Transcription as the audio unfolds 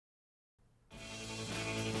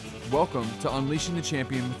Welcome to Unleashing the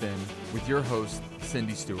Champion Within with your host,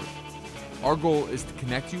 Cindy Stewart. Our goal is to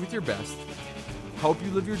connect you with your best, help you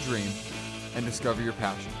live your dream, and discover your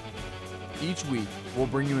passion. Each week, we'll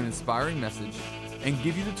bring you an inspiring message and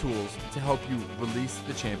give you the tools to help you release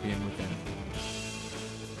the champion within.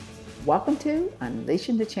 Welcome to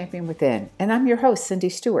Unleashing the Champion Within, and I'm your host, Cindy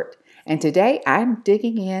Stewart. And today I'm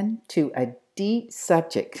digging into a deep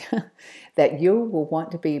subject that you will want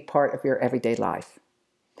to be part of your everyday life.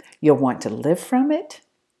 You'll want to live from it.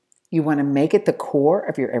 You want to make it the core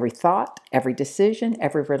of your every thought, every decision,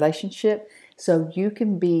 every relationship, so you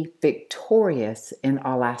can be victorious in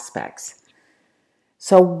all aspects.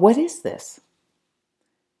 So what is this?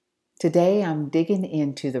 Today I'm digging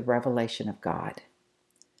into the revelation of God.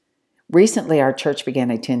 Recently, our church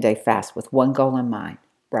began a 10-day fast with one goal in mind,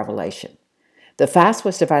 revelation. The fast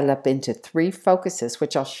was divided up into 3 focuses,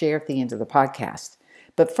 which I'll share at the end of the podcast.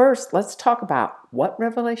 But first, let's talk about what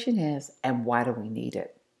revelation is and why do we need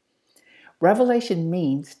it. Revelation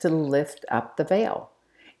means to lift up the veil.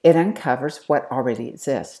 It uncovers what already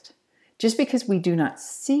exists. Just because we do not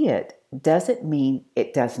see it doesn't mean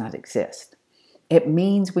it does not exist. It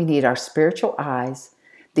means we need our spiritual eyes,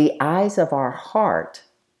 the eyes of our heart,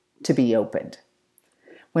 to be opened.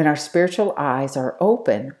 When our spiritual eyes are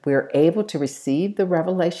open, we're able to receive the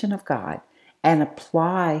revelation of God and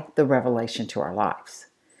apply the revelation to our lives.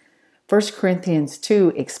 1 Corinthians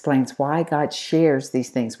 2 explains why God shares these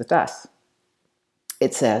things with us.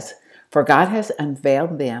 It says, "For God has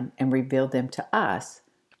unveiled them and revealed them to us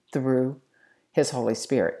through His Holy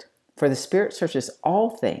Spirit. For the Spirit searches all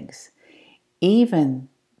things, even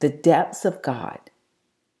the depths of God,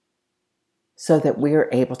 so that we are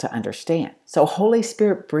able to understand." So Holy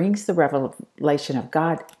Spirit brings the revelation of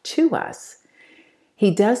God to us.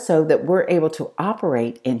 He does so that we're able to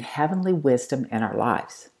operate in heavenly wisdom in our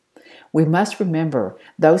lives. We must remember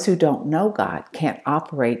those who don't know God can't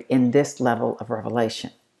operate in this level of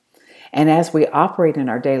revelation. And as we operate in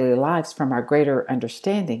our daily lives from our greater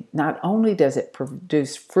understanding, not only does it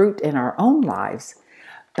produce fruit in our own lives,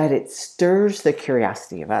 but it stirs the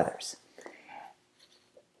curiosity of others.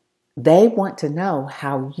 They want to know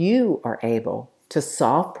how you are able to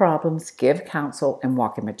solve problems, give counsel, and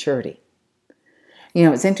walk in maturity. You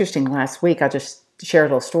know, it's interesting. Last week, I just shared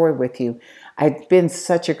a little story with you. I'd been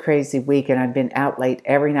such a crazy week, and I'd been out late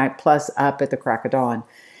every night, plus up at the crack of dawn.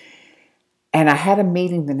 And I had a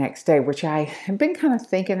meeting the next day, which I had been kind of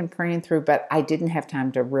thinking and praying through, but I didn't have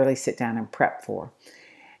time to really sit down and prep for.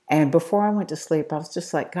 And before I went to sleep, I was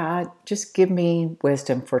just like, God, just give me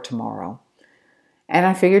wisdom for tomorrow. And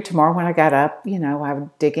I figured tomorrow when I got up, I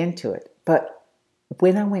would dig into it. But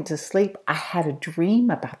when I went to sleep, I had a dream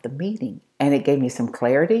about the meeting, and it gave me some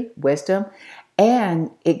clarity, wisdom, and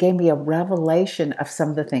it gave me a revelation of some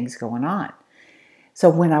of the things going on. So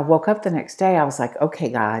when I woke up the next day, I was like, okay,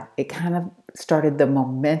 God, it kind of started the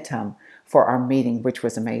momentum for our meeting, which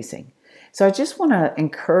was amazing. So I just want to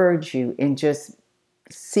encourage you in just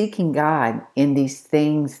seeking God in these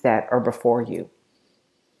things that are before you.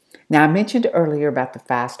 Now, I mentioned earlier about the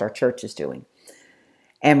fast our church is doing.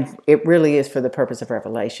 And it really is for the purpose of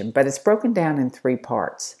revelation, but it's broken down in 3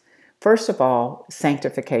 parts. First of all,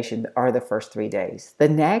 sanctification are the first 3 days. The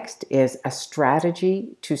next is a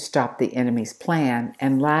strategy to stop the enemy's plan.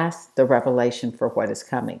 And last, the revelation for what is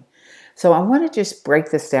coming. So I want to just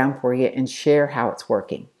break this down for you and share how it's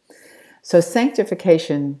working. So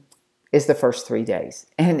sanctification is the first 3 days.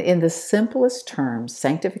 And in the simplest terms,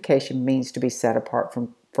 sanctification means to be set apart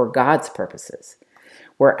for God's purposes.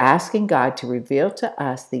 We're asking God to reveal to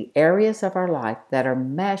us the areas of our life that are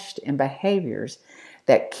meshed in behaviors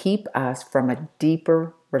that keep us from a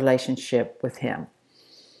deeper relationship with Him.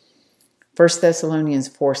 1 Thessalonians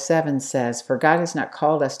 4:7 says, "For God has not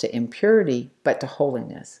called us to impurity, but to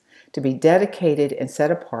holiness, to be dedicated and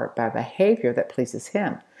set apart by behavior that pleases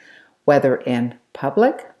Him, whether in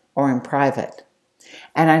public or in private."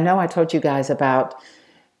 And I know I told you guys about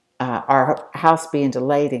our house being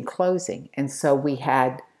delayed in closing. And so we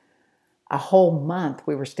had a whole month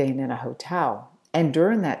we were staying in a hotel. And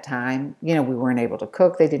during that time, we weren't able to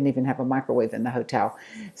cook. They didn't even have a microwave in the hotel.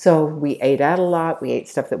 So we ate out a lot. We ate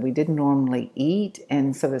stuff that we didn't normally eat.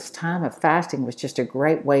 And so this time of fasting was just a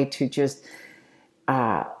great way to just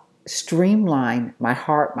streamline my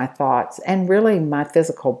heart, my thoughts, and really my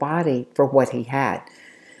physical body for what He had.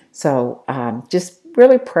 So just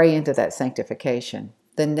really pray into that sanctification.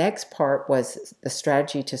 The next part was the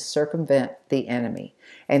strategy to circumvent the enemy,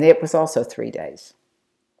 and it was also 3 days.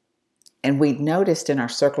 And we noticed in our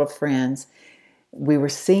circle of friends, we were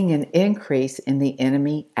seeing an increase in the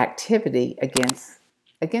enemy activity against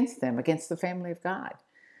them, against the family of God.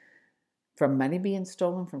 from money being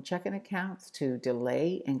stolen from checking accounts to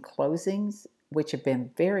delay in closings, which have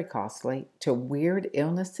been very costly, to weird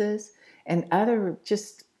illnesses and other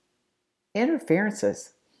just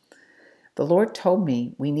interferences. The Lord told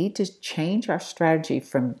me we need to change our strategy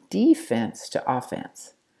from defense to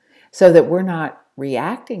offense so that we're not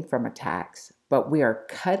reacting from attacks, but we are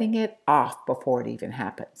cutting it off before it even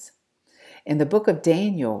happens. In the book of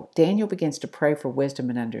Daniel, Daniel begins to pray for wisdom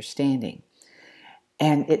and understanding.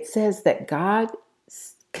 And it says that God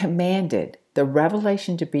commanded the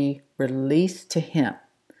revelation to be released to him.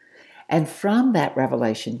 And from that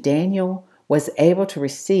revelation, Daniel was able to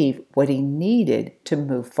receive what he needed to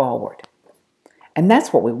move forward. And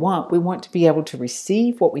that's what we want. We want to be able to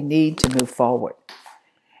receive what we need to move forward.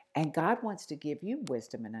 And God wants to give you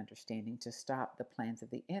wisdom and understanding to stop the plans of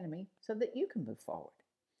the enemy so that you can move forward.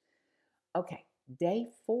 Okay, day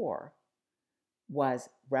 4 was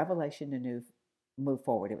revelation to move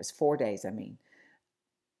forward. It was 4 days,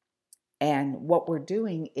 And what we're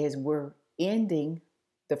doing is we're ending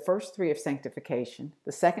the first 3 of sanctification,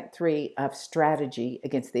 the second 3 of strategy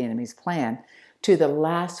against the enemy's plan, to the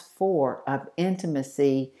last 4 of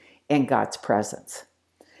intimacy in God's presence.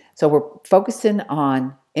 So we're focusing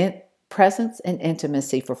on presence and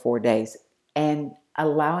intimacy for 4 days and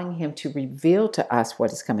allowing him to reveal to us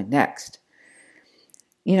what is coming next.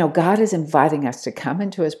 You know, God is inviting us to come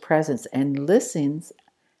into his presence and listen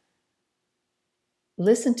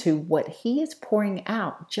to what he is pouring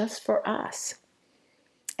out just for us.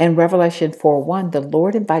 In Revelation 4:1, the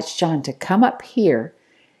Lord invites John to come up here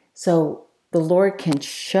so the Lord can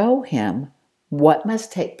show him what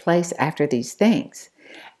must take place after these things.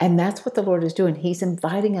 And that's what the Lord is doing. He's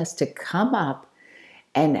inviting us to come up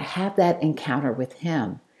and have that encounter with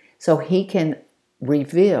him so he can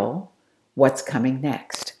reveal what's coming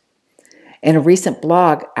next. In a recent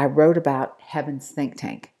blog, I wrote about Heaven's Think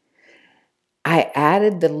Tank. I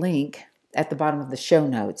added the link at the bottom of the show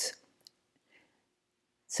notes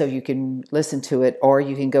so you can listen to it, or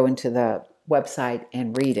you can go into the website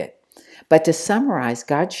and read it. But to summarize,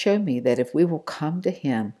 God showed me that if we will come to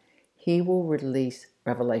him, he will release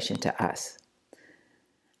revelation to us.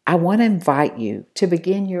 I want to invite you to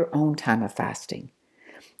begin your own time of fasting.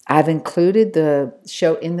 I've included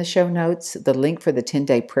in the show notes the link for the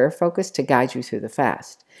 10-day prayer focus to guide you through the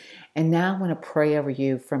fast. And now I want to pray over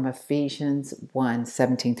you from Ephesians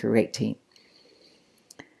 1:17 through 18.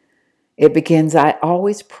 It begins, I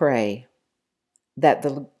always pray that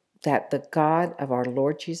the God of our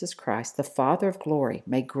Lord Jesus Christ, the Father of glory,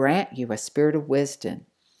 may grant you a spirit of wisdom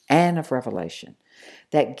and of revelation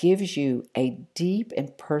that gives you a deep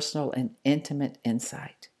and personal and intimate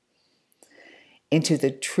insight into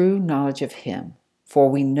the true knowledge of him, for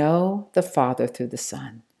we know the Father through the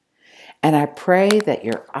Son. And I pray that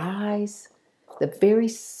your eyes, the very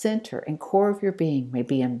center and core of your being, may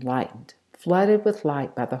be enlightened, flooded with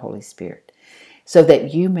light by the Holy Spirit, so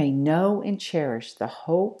that you may know and cherish the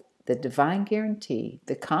hope, the divine guarantee,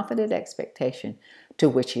 the confident expectation to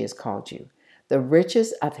which he has called you, the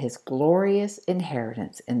riches of his glorious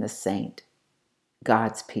inheritance in the saint,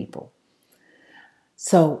 God's people.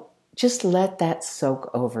 So just let that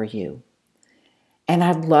soak over you. And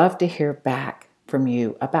I'd love to hear back from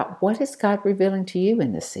you about what is God revealing to you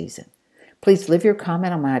in this season. Please leave your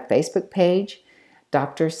comment on my Facebook page,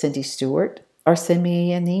 Dr. Cindy Stewart, or send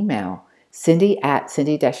me an email,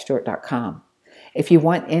 cindy@cindy-stewart.com. If you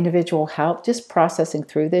want individual help just processing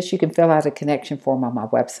through this, you can fill out a connection form on my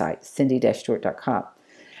website, cindy-stewart.com.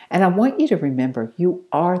 And I want you to remember, you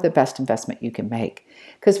are the best investment you can make.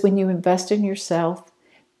 Because when you invest in yourself,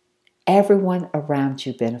 everyone around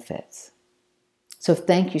you benefits. So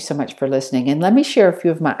thank you so much for listening. And let me share a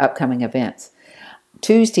few of my upcoming events.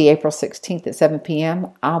 Tuesday, April 16th at 7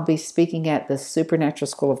 p.m., I'll be speaking at the Supernatural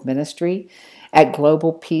School of Ministry at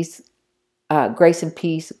Global Peace, Grace and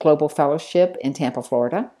Peace Global Fellowship in Tampa,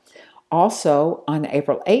 Florida. Also, on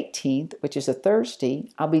April 18th, which is a Thursday,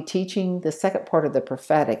 I'll be teaching the second part of the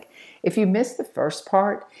prophetic. If you missed the first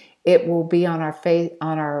part, it will be on our website,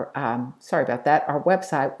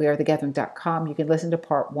 wearethegathering.com. You can listen to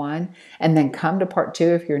part 1 and then come to part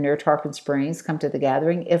 2 if you're near Tarpon Springs. Come to the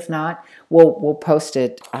gathering. If not, we'll post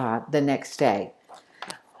it the next day.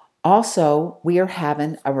 Also, we are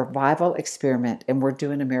having a revival experiment and we're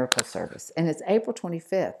doing a miracle service. And it's April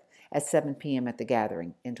 25th at 7 p.m. at the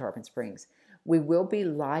gathering in Tarpon Springs. We will be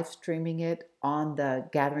live streaming it on the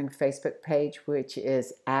Gathering Facebook page, which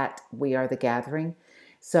is at We Are The Gathering.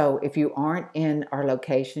 So if you aren't in our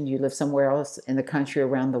location, you live somewhere else in the country,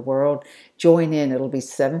 around the world, join in. It'll be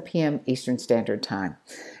 7 p.m. Eastern Standard Time.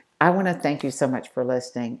 I want to thank you so much for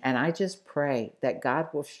listening. And I just pray that God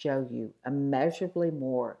will show you immeasurably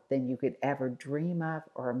more than you could ever dream of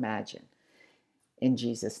or imagine. In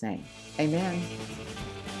Jesus' name, amen.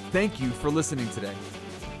 Thank you for listening today.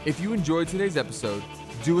 If you enjoyed today's episode,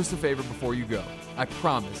 do us a favor before you go. I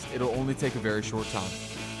promise it'll only take a very short time.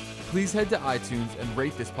 Please head to iTunes and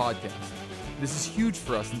rate this podcast. This is huge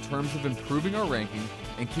for us in terms of improving our ranking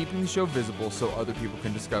and keeping the show visible so other people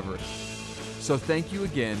can discover it. So thank you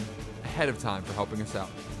again ahead of time for helping us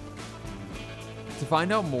out. To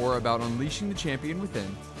find out more about Unleashing the Champion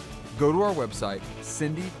Within, go to our website,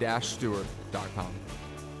 cindy-stewart.com.